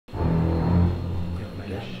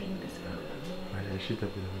shit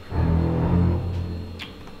up in the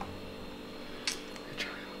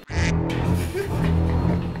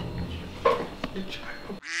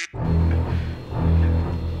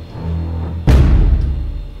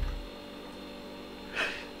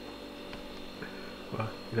Wow,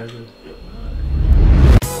 that good.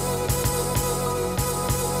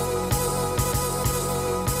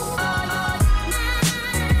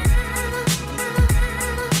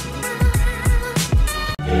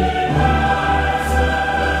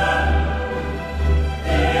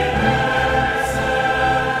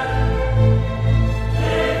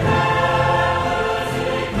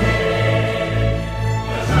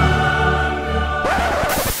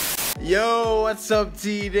 Yo, what's up,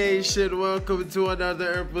 T Nation? Welcome to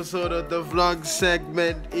another episode of the vlog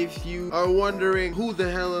segment. If you are wondering who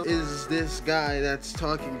the hell is this guy that's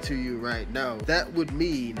talking to you right now, that would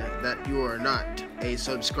mean that you are not a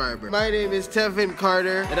subscriber. My name is TEVIN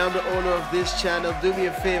Carter, and I'm the owner of this channel. Do me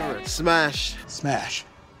a favor, smash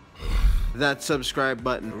that subscribe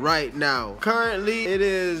button right now. Currently it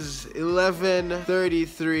is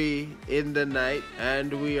 11:33 in the night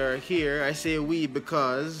and we are here. I say we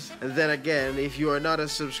because, and then again, if you are not a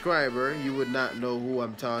subscriber, you would not know who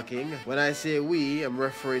I'm talking. When I say we, I'm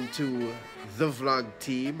referring to the vlog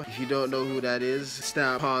team. If you don't know who that is,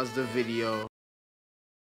 stop, pause the video.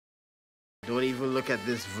 Don't even look at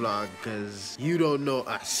this vlog because you don't know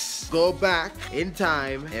us. Go back in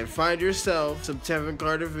time and find yourself some TEVIN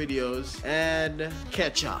Carter videos and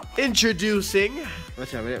catch up. Introducing.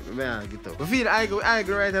 Watch out, I feel I go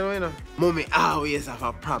right away, you know. Mommy always have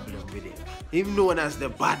a problem with him. Him known as the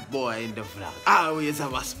bad boy in the vlog. Always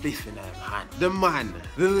have a spliff in his hand. The man,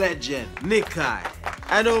 the legend, Nikai.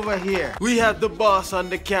 And over here, we have the boss on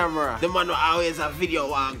the camera. The man who always have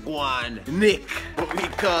video on Guan, Nick. But we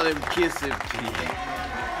call him Kissing P.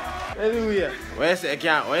 Anyway, what you say?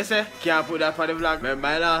 Can't put that for the vlog. Remember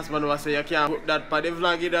my last man was say you can't put that for the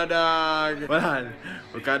vlog either, dog. Well on,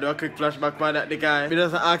 we can do a quick flashback for that, the guy. He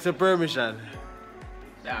doesn't ask for permission.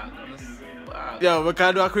 Yo, we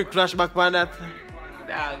can do a quick flashback for that.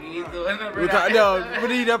 We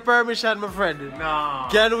need a permission, my friend. No.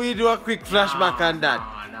 Can we do a quick flashback on that?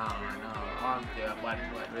 No.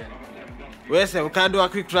 What you say? We can do a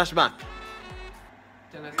quick flashback.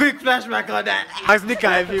 Quick flashback on that. Ask the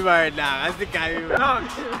guy if he married now. Ask the guy if he married.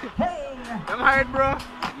 Hey! I'm married, bro.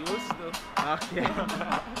 Used to. Okay.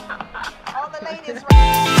 All the ladies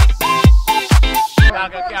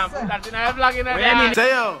Say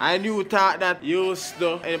yo, and you thought that used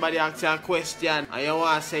to. Anybody ask you a question and you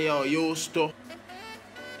want to say yo, used to.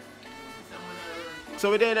 So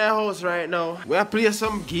we're in our house right now. We're playing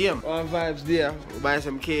some game. All vibes there. We buy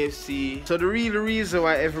some KFC. So the real reason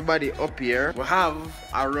why everybody up here, we have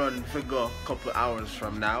a run for go a couple hours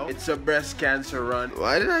from now. It's a breast cancer run.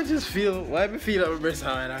 Why did I just feel, why did I feel like my breast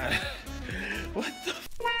cancer? What the f?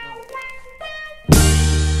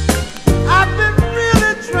 I've been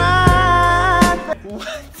really trying.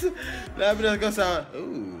 What? Let me just go sound.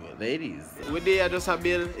 Ooh, ladies. We there just a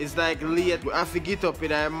bill. It's like late. We have to get up in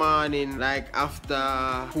the morning, like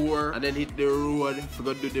after 4, and then hit the road to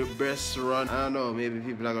go do the breast run. I don't know, maybe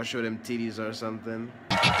people are gonna show them titties or something.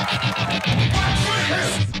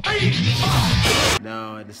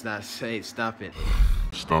 No, it's not safe. Stop it.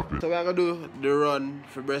 Stop it. So we're gonna do the run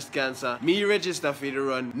for breast cancer. Me register for the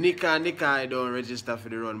run. Nika don't register for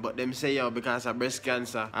the run. But them say yo because of breast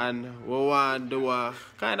cancer. And we want to do a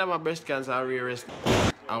kind of a breast cancer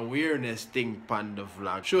awareness thing on the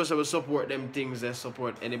vlog. Sure, so we support them things that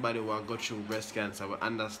support anybody who go through breast cancer. We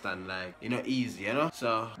understand, like, you know, easy, you know.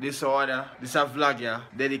 So this order, this a vlog, yeah,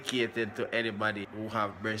 dedicated to anybody who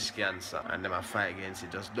have breast cancer and them a fight against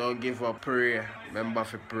it. Just don't give up, pray. Remember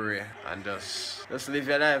to pray and just live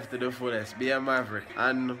your life to the fullest. Be a maverick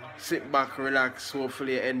and sit back, relax.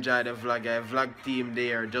 Hopefully enjoy the vlog. A vlog team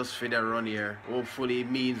there just for the run here. Hopefully it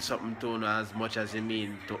means something to you as much as it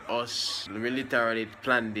means to us. We literally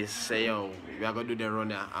plan this, say yo, we are gonna do the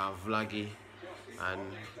run and vloggy and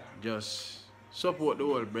just support the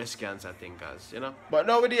whole breast cancer thinkers, you know. But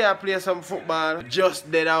now we I play some football.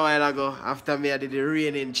 Just did a while ago after me I did the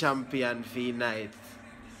reigning champion for night.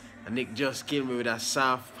 And Nick just killed me with a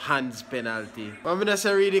soft hands penalty. I'm gonna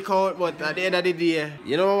say really count, but at the end of the day,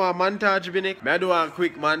 you know what montage be, Nick? I do a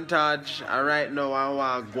quick montage, and right now I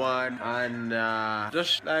want to go on and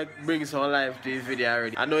just like bring some life to the video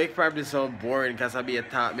already. I know it probably sound boring because I be a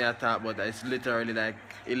talk, but it's literally like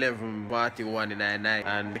 11:41 in the night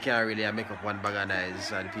and I can't really make up one bag of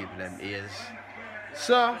noise and people them ears.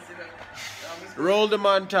 So, roll the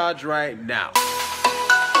montage right now.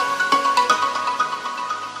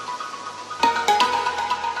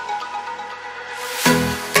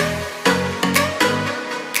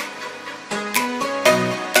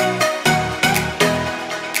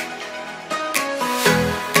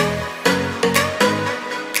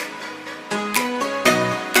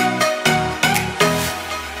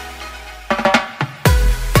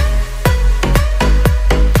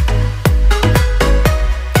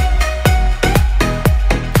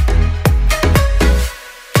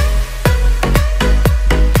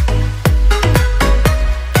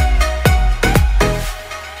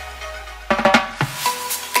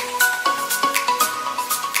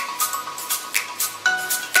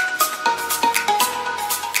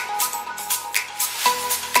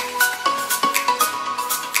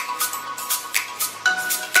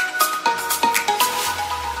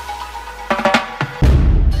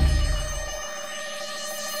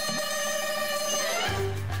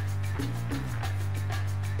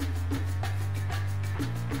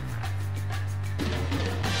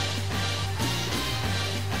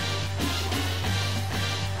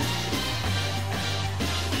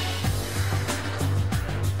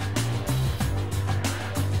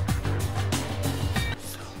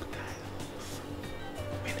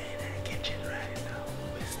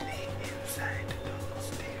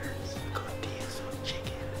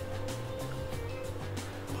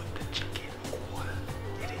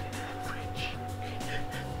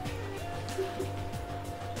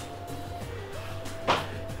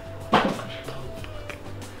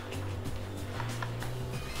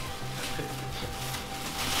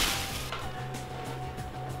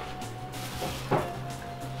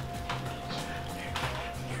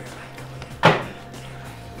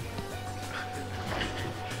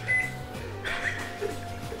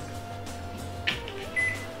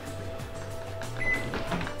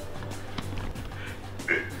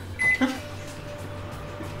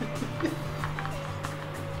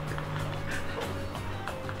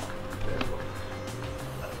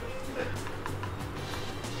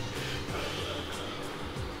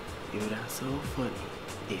 it would have so funny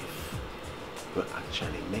if we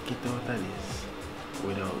actually make it out of this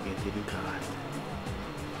without getting caught.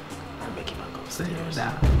 And make it back upstairs.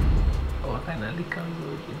 Oh, what kind of liquor is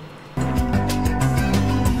working?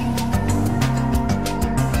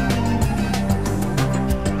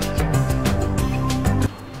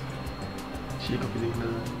 Shake up in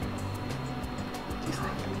the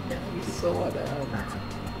it's so what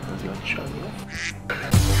because you're strong, yeah?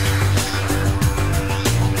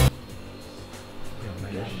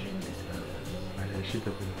 Shit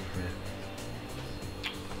up in the friend.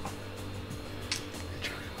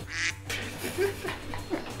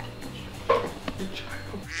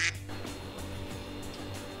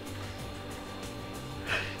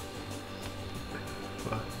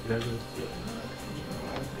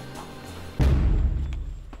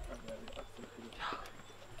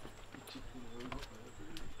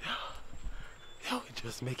 Yo, we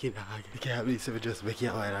just make it hard. You can't believe we just make it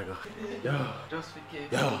a while ago. Yo, Just for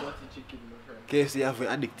KFC, Yo. dirty chicken, my friend. KFC have we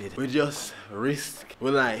addicted. We just risk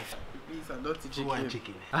our life. Piece of dirty chicken. One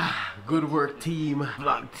chicken. Ah, good work team,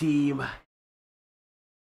 vlog team.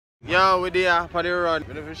 Yo, we there for the run.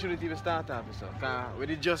 We never shouldn't even start off so. Cause we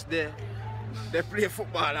did just there. They play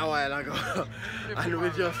football a while ago. And we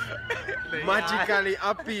just magically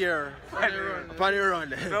appear for the run.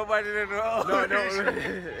 Nobody know. No,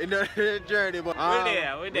 in the journey, but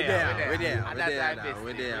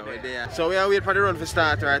We're there. So we are waiting for the run to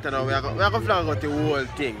start right now. We are going to flag out the whole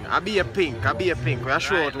thing. I be a pink. We are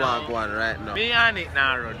short one going right now. Me and it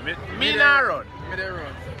now run. Me now run. Me there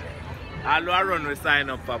run. All I run we sign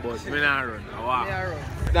up for, but me now run. Wow. Me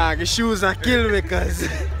run. Dog, the shoes are kill me cause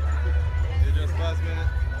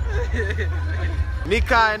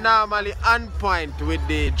Nika normally on point with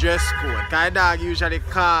the dress code. Cause dog usually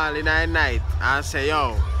call in the night and say,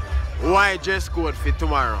 yo, why dress code for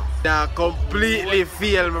tomorrow? Dog completely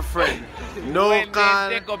fail, my friend. No when call.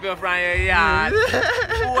 they take up your from your yard,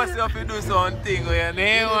 force you to do something where your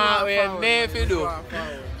name if you do.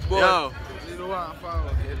 But Yo, You don't want to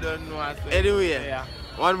follow. you don't know what to do. anyway, Yeah.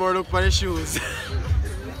 one more look for the shoes.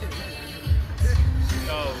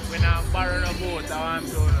 Yo, when I'm borrowing a boat, I want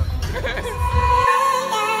to know.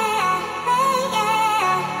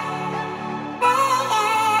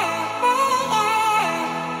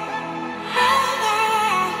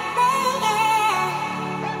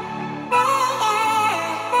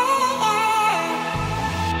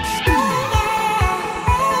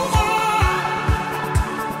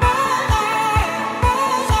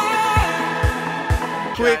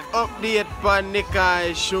 Quick update for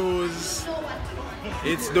Nikai's shoes.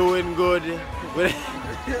 It's doing good.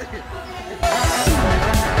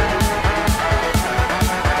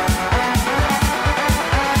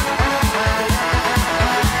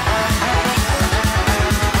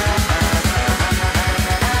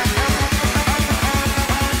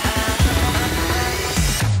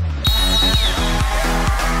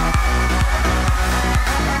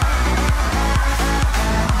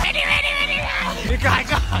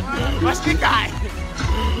 Nikai, what's Nikai?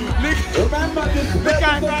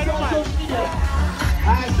 Nikai,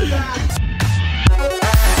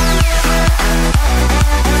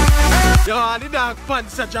 Yo, the dog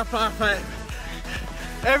pants such a par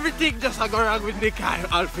 5. Everything just go wrong with Nikai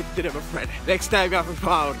outfit today, my friend. Next time you have to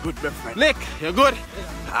power good, my friend. Nick, you good?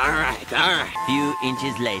 Alright. Few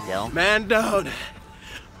inches later. Man down.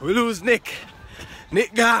 We lose Nick.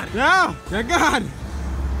 Nick gone. Yo, you're gone.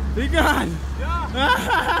 Be gone.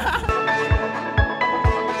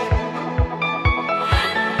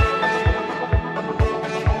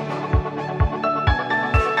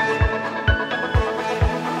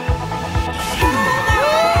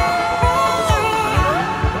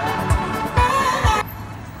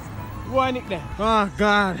 Why Nick there? Oh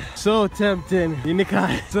God, so tempting. You Nick,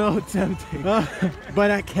 so tempting.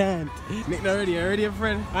 But I can't. Nick, not ready. You ready,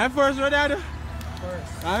 friend? I'm first ready, I do.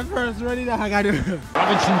 I'm first ready, I got to.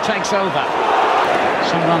 Robinson takes over.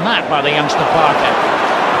 Someone on that by the youngster Parker.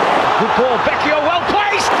 Good ball, Becchio well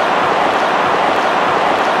placed.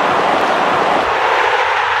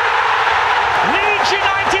 Leeds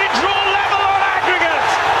United draw level on aggregate.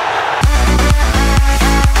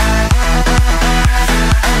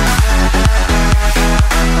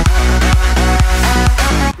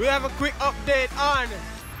 We have a quick update on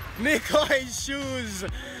Nikai's shoes.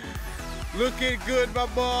 Looking good, my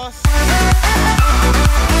boss.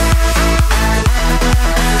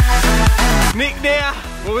 Nick there,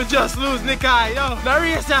 but we just lose Nikai. Yo, the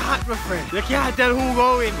race is hot, my friend. You can't tell who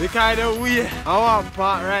going. Nikai don't win. I want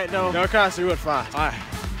part right now. Don't cross the road fast. Alright.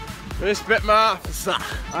 Respect my officer.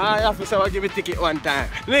 Alright, officer will give me a ticket one time.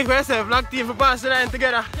 Nick, where's the vlog team for pass the line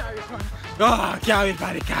together? Oh, can't wait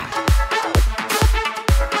for the car.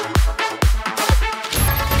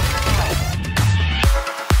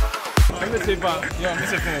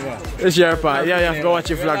 It's your part. Yeah, you have to go watch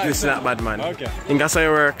your vlog to snap, bad man. Okay. Think that's how you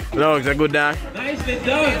work. Look, it's a good dog. Nicely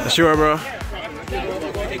done. Sure, bro.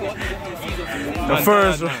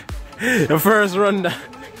 The first run.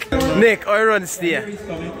 Nick, I run stay.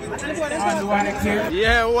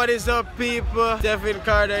 Yeah, what is up, people? TEVIN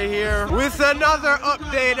Carter here with another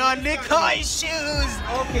update on Nicoy's shoes.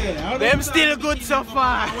 Okay. Them still good so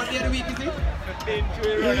far. What day of the week is it?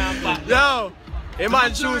 Yo, a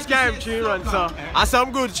man shoes carry 3 runs, so and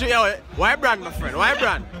some good shoes. Yo, why brand, my friend? Why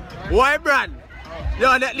brand? Why brand?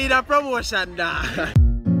 Yo, that need a promotion now.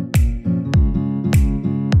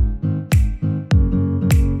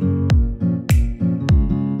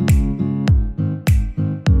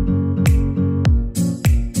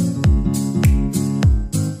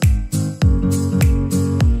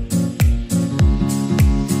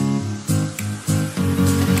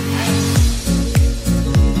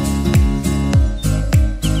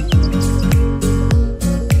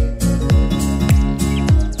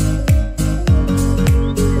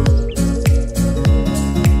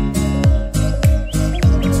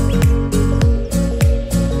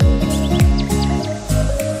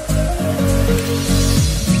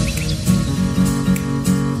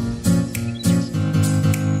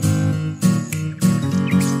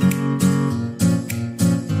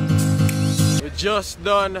 Just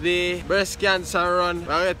done the breast cancer run.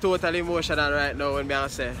 I'm totally emotional right now when I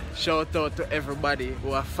say shout out to everybody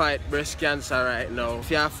who are fight breast cancer right now. If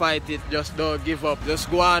you fight it, just don't give up. Just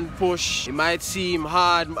go and push. It might seem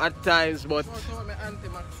hard at times, but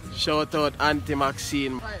shout out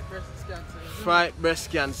Anti-Maxine. Fight breast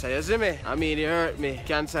cancer, you see me? I mean, it hurt me.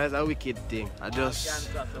 Cancer is a wicked thing. I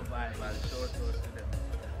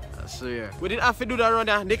swear. We didn't have to do that run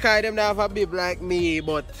there. They kind them have a bib like me,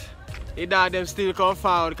 but them still come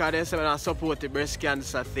forward because they say I support the breast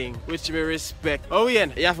cancer thing, which we respect. Oh yeah,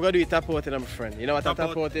 you have to go do it tapoting, my friend. You know what a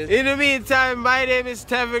tapote is? In the meantime, my name is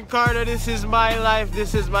TEVIN Carter. This is my life,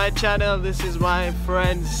 this is my channel, this is my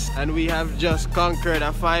friends, and we have just conquered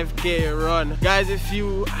a 5K run. Guys, if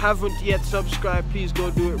you haven't yet subscribed, please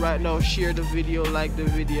go do it right now. Share the video, like the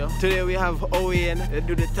video. Today we have Owen. They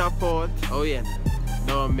do the tapote. Owen,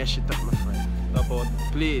 don't mess it up, my friend. Tapote.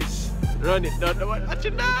 Please. Run it, don't know what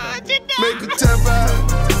you know, what you know. Make a tap out,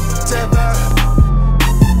 tap out.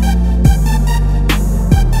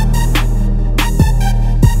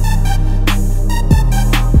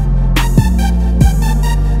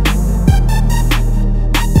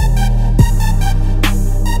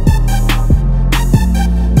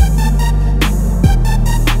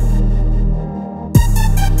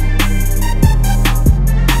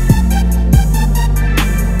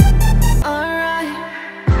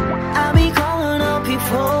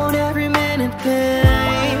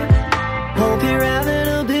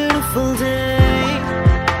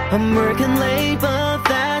 I'm working late, but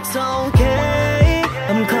that's okay.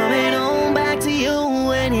 I'm coming home back to you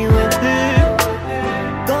when you're with me.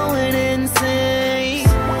 Going insane.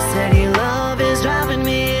 Said your love is driving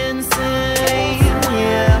me insane.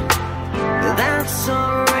 Yeah, that's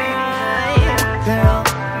alright, girl,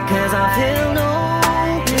 cause I feel no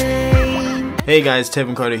pain. Hey guys,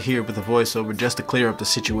 TEVIN Carter here with a voiceover just to clear up the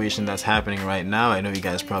situation that's happening right now. I know you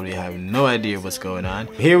guys probably have no idea what's going on.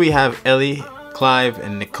 Here we have Ellie, Clive,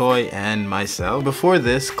 and Nicoy, and myself. Before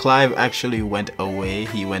this, Clive actually went away.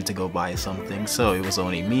 He went to go buy something, so it was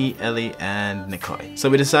only me, Ellie, and Nicoy. So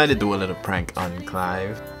we decided to do a little prank on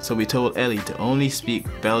Clive. So we told Ellie to only speak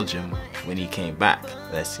Belgium when he came back.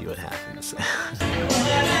 Let's see what happens.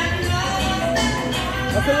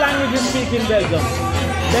 What's the language you speak in Belgium?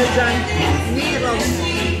 Belgium? Nederlands.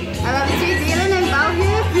 En we hebben 2 delen in België.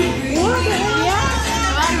 Wat? Ja.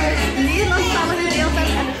 We hebben het Nederlandstalige gedeelte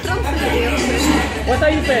en het Franse gedeelte. What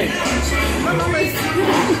are you saying? Van alles.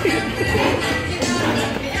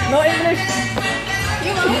 No English?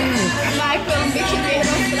 Jawel. Maar ik wil een beetje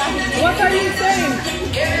Nederlands praten. What are you saying?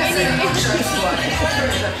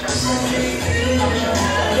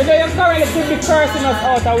 You know, you're currently could be cursing us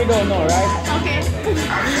out and we don't know, right? Okay.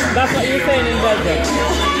 That's what you're saying in Belgium.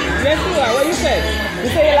 Yes, you are. What you say? You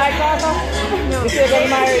say you like Kaka? No. You say you're going to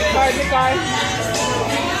marry Carter?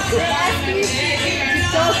 They asked me to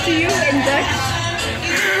talk to you in Dutch.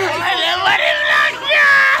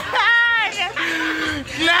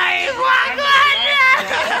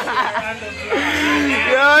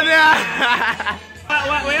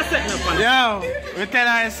 What you setting up on? Yo, we tell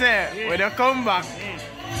her I say, when you come back,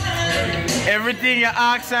 everything you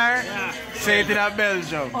ask her, say it in a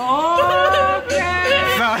Belgium. Oh, okay.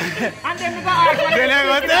 So, And then we go ask what then I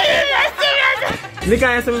go tell you. Look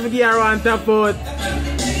at you, so I give her one tap out.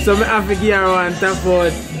 So I have to give her one tap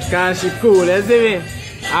out, because she cool, you see me?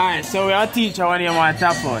 Alright, so we all teach her when you want to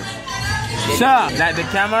tap out. So, like the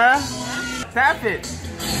camera, tap it.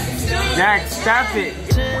 Jack, tap it.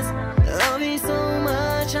 Love me so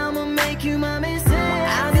much, I'ma make you my mistake.